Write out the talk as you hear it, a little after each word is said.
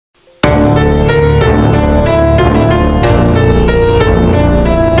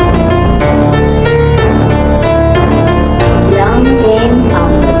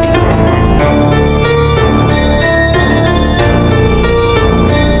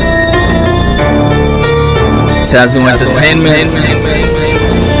Tazzo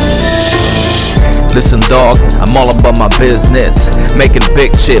Entertainment. Listen dog, I'm all about my business. Making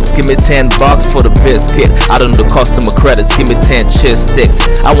big chips, give me 10 bucks for the biscuit. Out on the customer credits, give me 10 cheese sticks.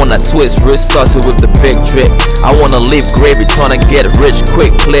 I wanna twist wrist saucy with the big drip. I wanna leave gravy, tryna get rich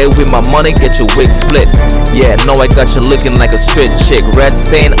quick. Play with my money, get your wig split. Yeah, know I got you looking like a straight chick. Red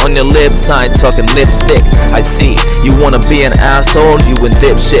stain on your lips, I ain't talking lipstick. I see, you wanna be an asshole, you in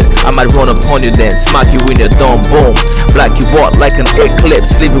dipshit. I might run upon you then, smack you in your dome, boom. Black you out like an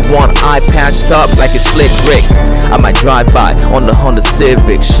eclipse, leave you one eye patched up like a slick brick. I might drive by on the Honda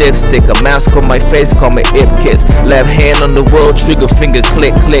Civic, shift stick, a mask on my face, call me Epkiss. Left hand on the wheel, trigger finger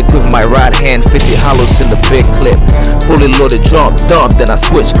click, click with my right hand, 50 hollows in the big clip. Fully loaded drum, dump, then I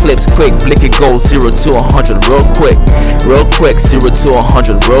switch clips quick. Blicky goes 0 to 100 real quick, 0 to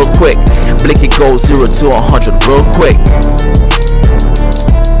 100 real quick. Blicky goes 0 to 100 real quick.